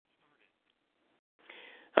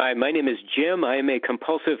Hi, my name is Jim. I am a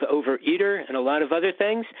compulsive overeater and a lot of other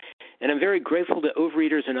things, and I'm very grateful to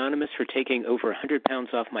Overeaters Anonymous for taking over 100 pounds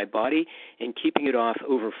off my body and keeping it off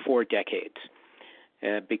over 4 decades,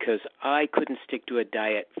 because I couldn't stick to a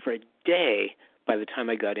diet for a day by the time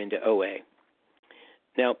I got into OA.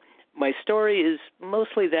 Now, my story is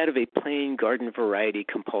mostly that of a plain garden variety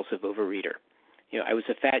compulsive overeater. I was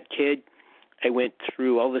a fat kid. I went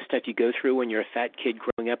through all the stuff you go through when you're a fat kid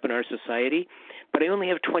growing up in our society, but I only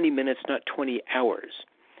have 20 minutes, not 20 hours.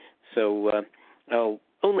 So I'll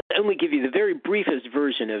only give you the very briefest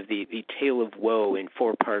version of the tale of woe in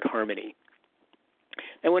 4-part harmony.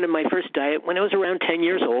 I went on my first diet when I was around 10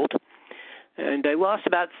 years old, and I lost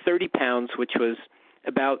about 30 pounds, which was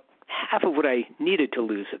about half of what I needed to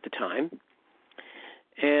lose at the time.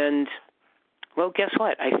 And, well, guess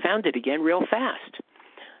what? I found it again real fast.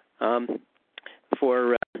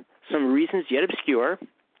 For some reasons yet obscure,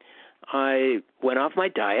 I went off my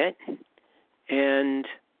diet, and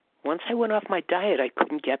once I went off my diet, I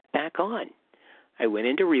couldn't get back on. I went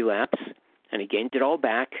into relapse, and I gained it all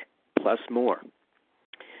back, plus more.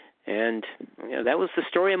 And that was the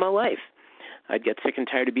story of my life. I'd get sick and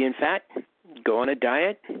tired of being fat, go on a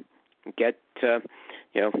diet, get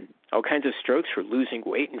all kinds of strokes for losing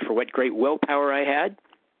weight and for what great willpower I had.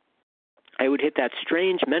 I would hit that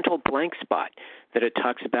strange mental blank spot that it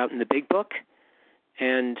talks about in the big book,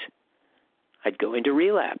 and I'd go into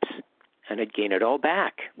relapse, and I'd gain it all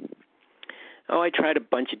back. I tried a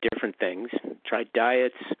bunch of different things. Tried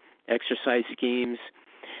diets, exercise schemes,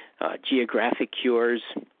 geographic cures.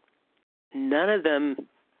 None of them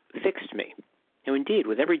fixed me. Indeed,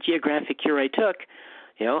 with every geographic cure I took,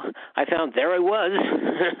 I found there I was.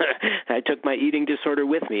 I took my eating disorder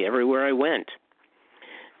with me everywhere I went.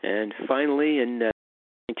 And finally, in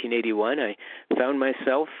 1981, I found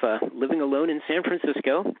myself living alone in San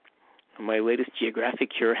Francisco, my latest geographic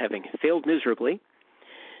cure having failed miserably.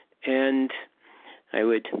 And I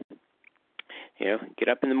would, get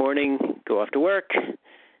up in the morning, go off to work,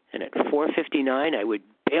 and at 4:59, I would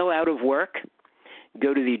bail out of work,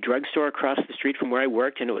 go to the drugstore across the street from where I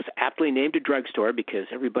worked, and it was aptly named a drugstore because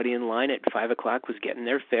everybody in line at 5 o'clock was getting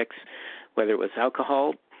their fix, whether it was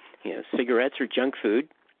alcohol, cigarettes, or junk food.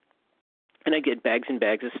 And I get bags and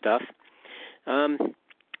bags of stuff,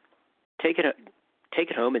 take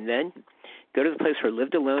it home, and then go to the place where I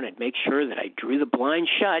lived alone. I'd make sure that I drew the blind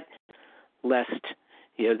shut, lest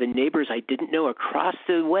the neighbors I didn't know across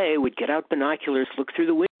the way would get out binoculars, look through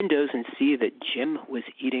the windows, and see that Jim was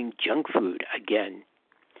eating junk food again.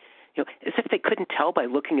 As if they couldn't tell by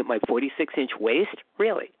looking at my 46-inch waist.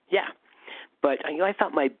 Really? Yeah. But I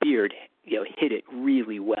thought my beard, hid it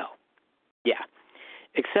really well. Yeah.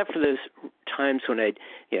 Except for those times when I'd,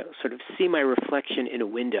 sort of see my reflection in a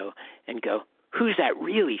window and go, who's that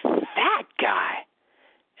really fat guy?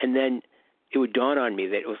 And then it would dawn on me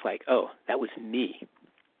that it was like, oh, that was me.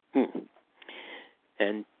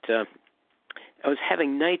 And I was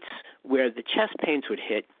having nights where the chest pains would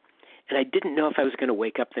hit, and I didn't know if I was going to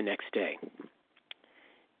wake up the next day.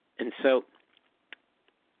 And so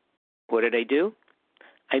what did I do?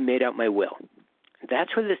 I made out my will.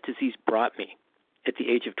 That's where this disease brought me at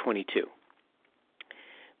the age of 22.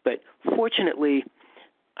 But fortunately,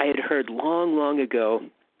 I had heard long, long ago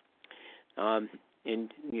in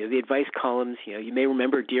the advice columns, you may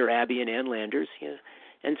remember Dear Abby and Ann Landers,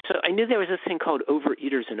 and so I knew there was this thing called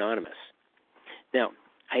Overeaters Anonymous. Now,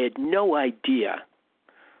 I had no idea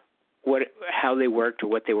how they worked or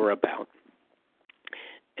what they were about,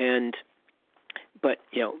 but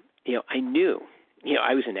I knew,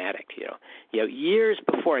 I was an addict. Years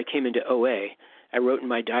before I came into OA, I wrote in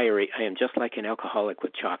my diary, I am just like an alcoholic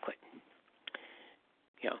with chocolate.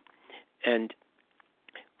 And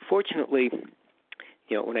fortunately,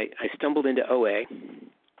 when I stumbled into OA,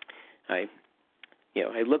 I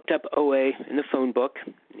looked up OA in the phone book.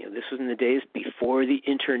 This was in the days before the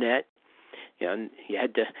internet. And you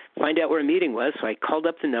had to find out where a meeting was, so I called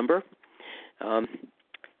up the number,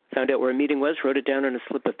 found out where a meeting was, wrote it down on a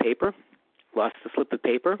slip of paper, lost the slip of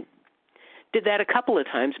paper. Did that a couple of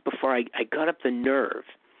times before I got up the nerve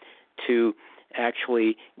to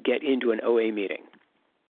actually get into an OA meeting.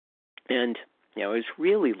 And, I was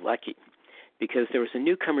really lucky because there was a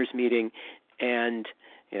newcomers meeting, and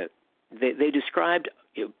they described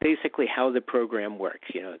basically how the program works.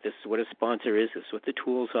 This is what a sponsor is, this is what the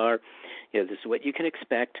tools are, this is what you can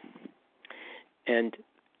expect. And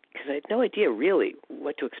because I had no idea really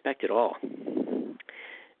what to expect at all.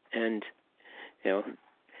 And,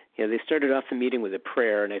 they started off the meeting with a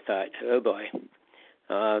prayer, and I thought, oh boy,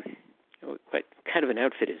 what kind of an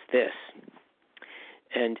outfit is this?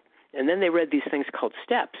 And then they read these things called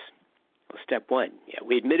steps, Well, step one,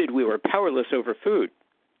 we admitted we were powerless over food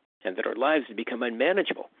and that our lives had become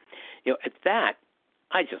unmanageable. At that,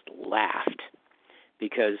 I just laughed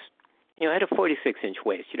because, I had a 46-inch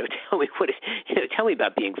waist. Tell me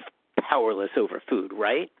about being powerless over food,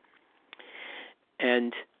 right?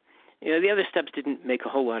 And, the other steps didn't make a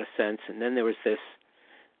whole lot of sense. And then there was this,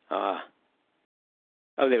 there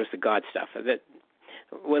was the God stuff. That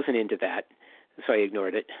wasn't into that, so I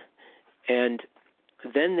ignored it. And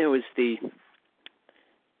then there was the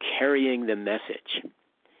carrying the message.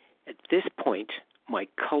 At this point, my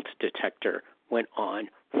cult detector went on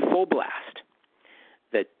full blast.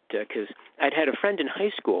 That because I'd had a friend in high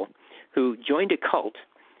school who joined a cult,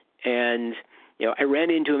 and I ran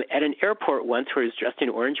into him at an airport once where he was dressed in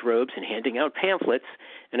orange robes and handing out pamphlets,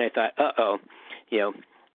 and I thought,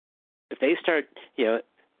 if they start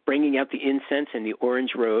bringing out the incense and the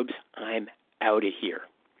orange robes, I'm out of here.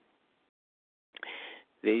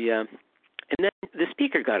 And then the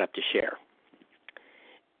speaker got up to share,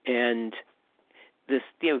 and this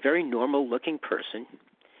very normal-looking person,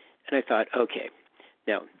 and I thought, okay,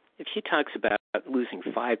 now if she talks about losing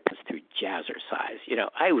 5 pounds through jazzercise,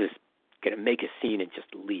 I was going to make a scene and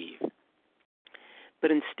just leave.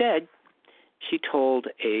 But instead, she told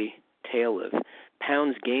a tale of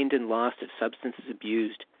pounds gained and lost of substances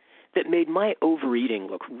abused that made my overeating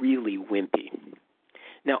look really wimpy.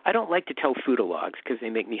 Now, I don't like to tell foodalogues because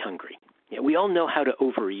they make me hungry. We all know how to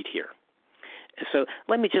overeat here. So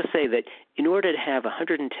let me just say that in order to have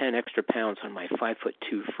 110 extra pounds on my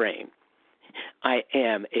 5'2" frame, I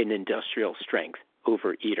am an industrial strength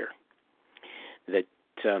overeater.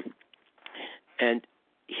 And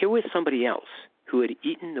here was somebody else who had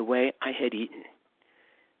eaten the way I had eaten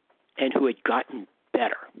and who had gotten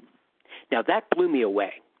better. Now, that blew me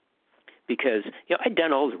away because, I'd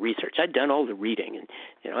done all the research. I'd done all the reading.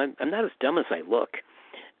 And, I'm not as dumb as I look.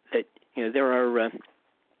 That, there are,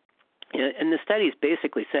 and the studies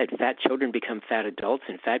basically said fat children become fat adults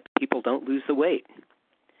and fat people don't lose the weight.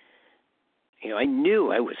 I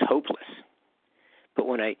knew I was hopeless. But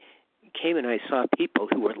when I came and I saw people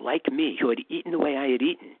who were like me, who had eaten the way I had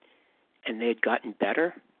eaten, and they had gotten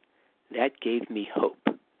better, that gave me hope.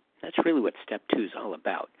 That's really what step 2 is all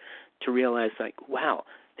about, to realize, wow,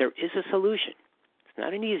 there is a solution. It's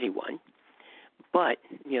not an easy one, but,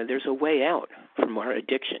 there's a way out from our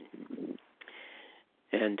addiction.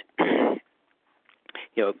 And, and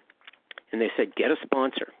they said, get a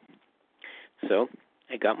sponsor. So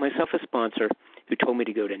I got myself a sponsor who told me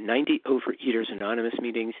to go to 90 Overeaters Anonymous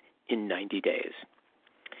meetings in 90 days.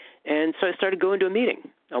 And so I started going to a meeting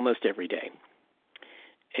almost every day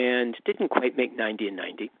and didn't quite make 90 and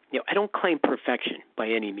 90. I don't claim perfection by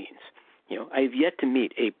any means. I've yet to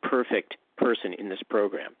meet a perfect person in this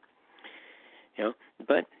program.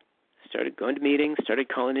 But started going to meetings, started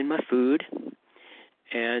calling in my food,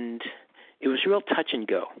 and it was real touch and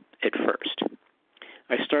go at first.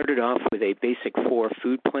 I started off with a basic 4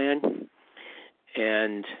 food plan,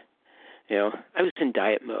 and, I was in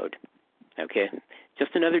diet mode, okay?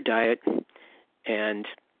 Just another diet, and,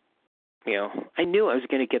 I knew I was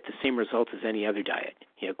going to get the same results as any other diet,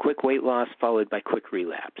 quick weight loss followed by quick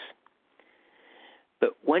relapse.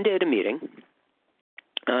 But one day at a meeting,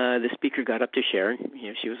 the speaker got up to share.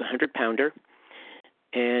 She was a 100-pounder,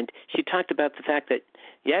 and she talked about the fact that,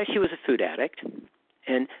 she was a food addict,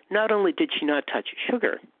 and not only did she not touch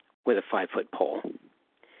sugar with a 5-foot pole,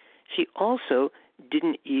 she also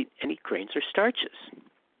didn't eat any grains or starches.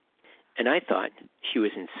 And I thought she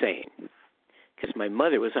was insane because my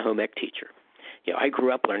mother was a home ec teacher. I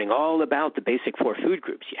grew up learning all about the basic 4 food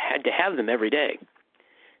groups. You had to have them every day.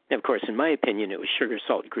 And of course, in my opinion, it was sugar,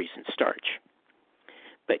 salt, grease, and starch.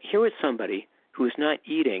 But here was somebody who was not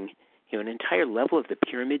eating, an entire level of the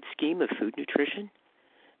pyramid scheme of food nutrition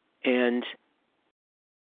and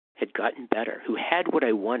had gotten better, who had what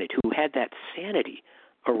I wanted, who had that sanity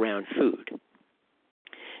around food.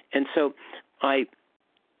 And so I,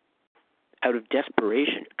 out of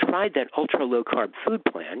desperation, tried that ultra-low-carb food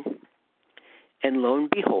plan, and lo and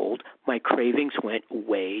behold, my cravings went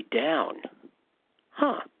way down.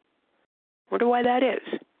 Wonder why that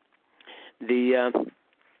is. Is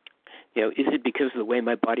it because of the way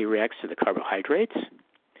my body reacts to the carbohydrates?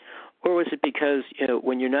 Or was it because,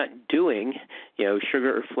 when you're not doing,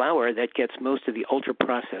 sugar or flour, that gets most of the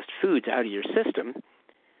ultra-processed foods out of your system,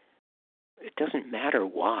 it doesn't matter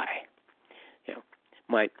why.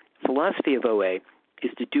 My philosophy of OA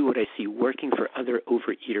is to do what I see working for other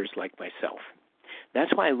overeaters like myself.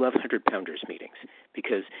 That's why I love 100-pounders meetings,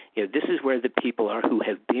 because this is where the people are who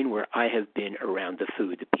have been where I have been around the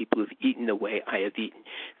food, the people who've eaten the way I have eaten,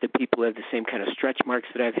 the people who have the same kind of stretch marks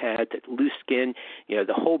that I've had, that loose skin,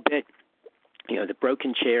 the whole bit. the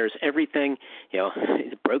broken chairs, everything,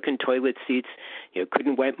 the broken toilet seats,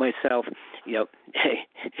 couldn't wipe myself, hey,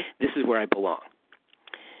 this is where I belong.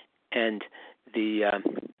 And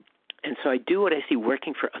and so I do what I see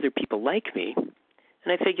working for other people like me,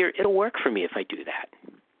 and I figure it'll work for me if I do that.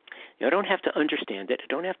 I don't have to understand it. I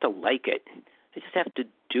don't have to like it. I just have to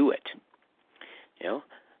do it.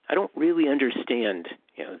 I don't really understand,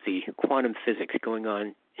 the quantum physics going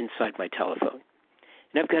on inside my telephone.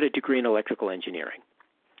 And I've got a degree in electrical engineering.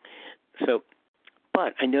 So,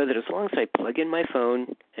 but I know that as long as I plug in my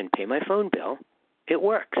phone and pay my phone bill, it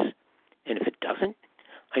works. And if it doesn't,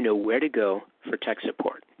 I know where to go for tech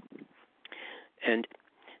support. And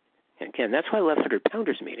again, that's why I love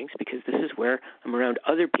 100-Pounders meetings, because this is where I'm around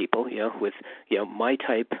other people, with, my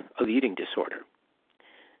type of eating disorder.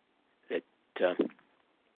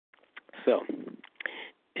 So,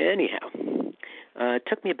 anyhow, it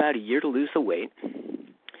took me about a year to lose the weight,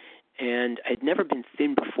 and I'd never been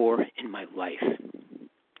thin before in my life.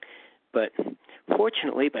 But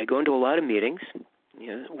fortunately, by going to a lot of meetings,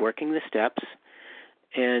 working the steps,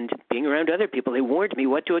 and being around other people, they warned me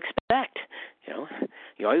what to expect.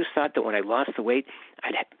 I always thought that when I lost the weight,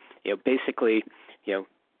 I'd, basically,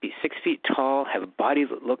 be 6 feet tall, have a body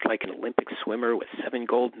that looked like an Olympic swimmer with 7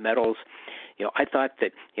 gold medals. I thought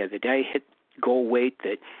that, the day I hit goal weight,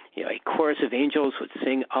 that, a chorus of angels would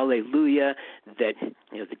sing Alleluia, that,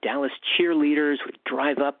 the Dallas cheerleaders would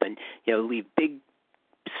drive up and, leave big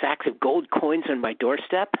sacks of gold coins on my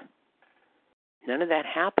doorstep. None of that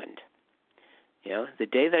happened. The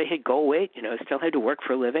day that I hit goal weight, I still had to work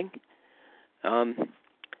for a living.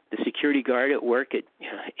 The security guard at work at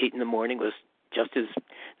 8 in the morning was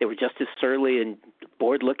they were just as surly and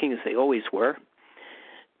bored looking as they always were.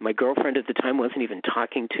 My girlfriend at the time wasn't even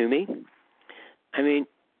talking to me. And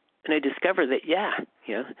I discovered that,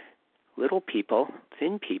 little people,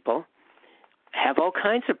 thin people, have all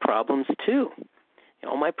kinds of problems too.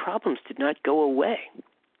 All my problems did not go away.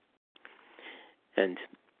 And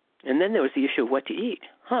then there was the issue of what to eat.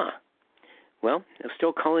 Well, I was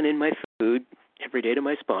still calling in my food every day to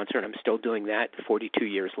my sponsor, and I'm still doing that 42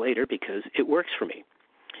 years later because it works for me.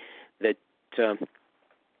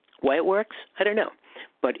 Why it works, I don't know.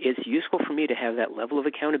 But it's useful for me to have that level of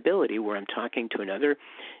accountability where I'm talking to another,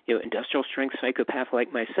 industrial strength psychopath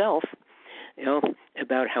like myself,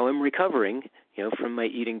 about how I'm recovering, from my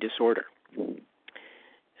eating disorder.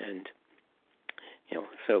 And,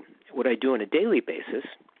 so what I do on a daily basis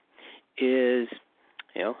is,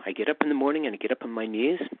 I get up in the morning and I get up on my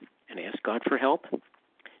knees and I ask God for help.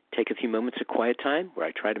 Take a few moments of quiet time where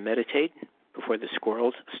I try to meditate before the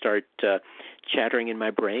squirrels start chattering in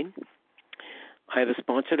my brain. I have a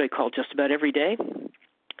sponsor that I call just about every day,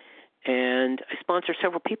 and I sponsor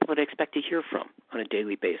several people that I expect to hear from on a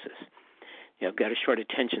daily basis. I've got a short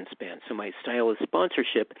attention span, so my style of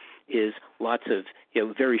sponsorship is lots of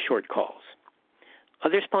very short calls.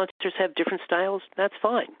 Other sponsors have different styles. That's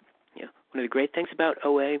fine. One of the great things about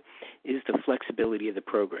OA is the flexibility of the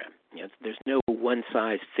program. There's no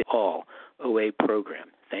one-size-fits-all OA program,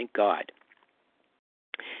 thank God.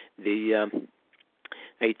 I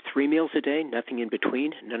ate 3 meals a day, nothing in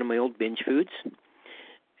between, none of my old binge foods.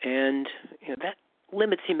 And that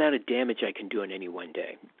limits the amount of damage I can do in any one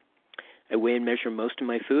day. I weigh and measure most of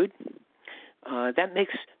my food. That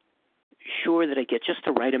makes sure that I get just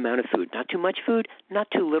the right amount of food. Not too much food, not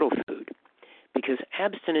too little food. Because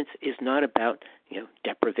abstinence is not about,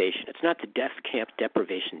 deprivation. It's not the death camp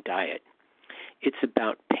deprivation diet. It's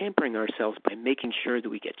about pampering ourselves by making sure that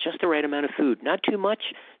we get just the right amount of food. Not too much,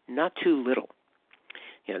 not too little.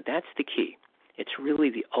 That's the key. It's really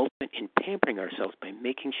the ultimate in pampering ourselves by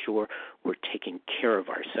making sure we're taking care of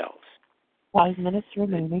ourselves. 5 minutes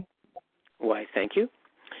remaining. Why, thank you.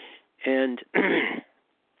 And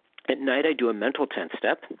at night I do a mental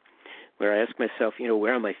 10-step where I ask myself,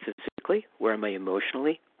 where am I physically? Where am I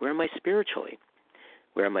emotionally? Where am I spiritually?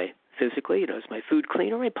 Where am I physically? Is my food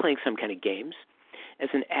clean, or am I playing some kind of games? As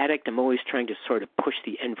an addict, I'm always trying to sort of push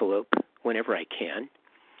the envelope whenever I can.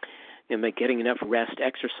 Am I getting enough rest,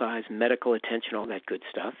 exercise, medical attention, all that good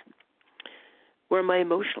stuff? Where am I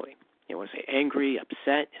emotionally? Was I angry,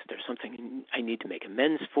 upset? Is there something I need to make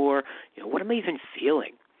amends for? What am I even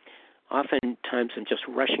feeling? Oftentimes I'm just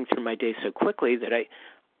rushing through my day so quickly that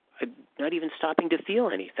I'm not even stopping to feel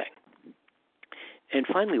anything. And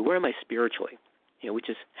finally, where am I spiritually? Which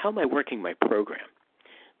is, how am I working my program?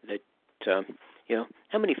 That,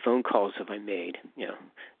 how many phone calls have I made?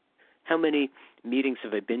 How many meetings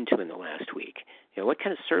have I been to in the last week? What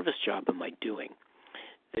kind of service job am I doing?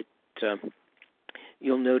 That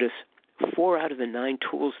you'll notice 4 out of the 9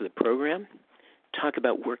 tools of the program talk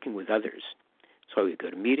about working with others. So we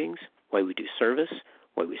go to meetings, why we do service,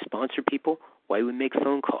 why we sponsor people, why we make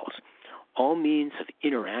phone calls, all means of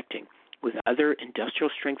interacting with other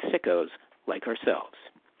industrial-strength sickos like ourselves.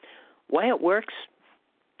 Why it works?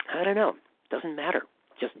 I don't know. Doesn't matter.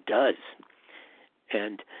 It just does.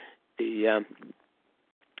 And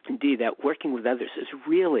indeed, that working with others is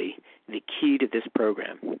really the key to this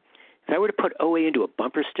program. If I were to put OA into a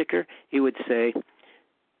bumper sticker, it would say,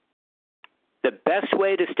 the best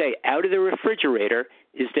way to stay out of the refrigerator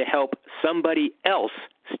is to help somebody else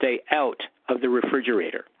stay out of the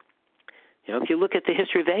refrigerator. You know, if you look at the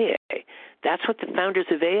history of AA, that's what the founders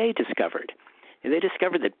of AA discovered. And they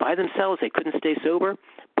discovered that by themselves they couldn't stay sober,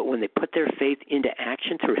 but when they put their faith into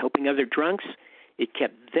action through helping other drunks, it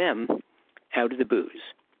kept them out of the booze.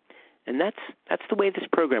 And that's the way this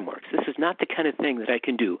program works. This is not the kind of thing that I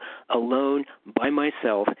can do alone by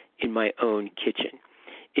myself in my own kitchen.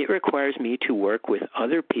 It requires me to work with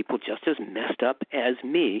other people just as messed up as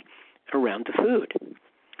me around the food.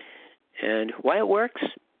 And why it works,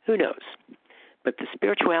 who knows? But the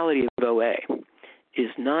spirituality of OA is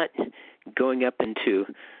not going up into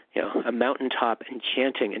a mountaintop and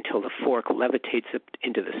chanting until the fork levitates up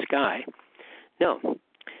into the sky. No.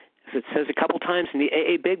 As it says a couple times in the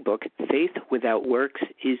AA Big Book, faith without works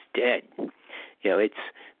is dead. It's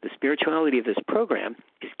the spirituality of this program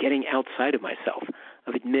is getting outside of myself,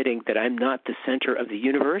 of admitting that I'm not the center of the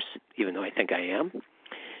universe, even though I think I am,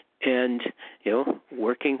 and,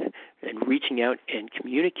 working and reaching out and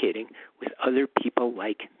communicating with other people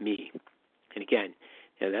like me. And again,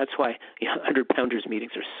 that's why 100-pounders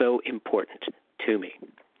meetings are so important to me.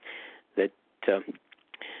 That,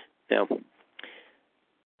 now,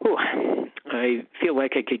 I feel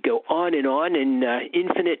like I could go on in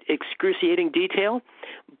infinite excruciating detail,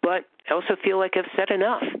 but I also feel like I've said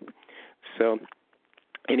enough. So,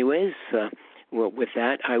 anyways, with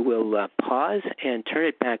that, I will pause and turn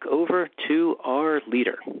it back over to our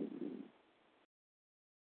leader.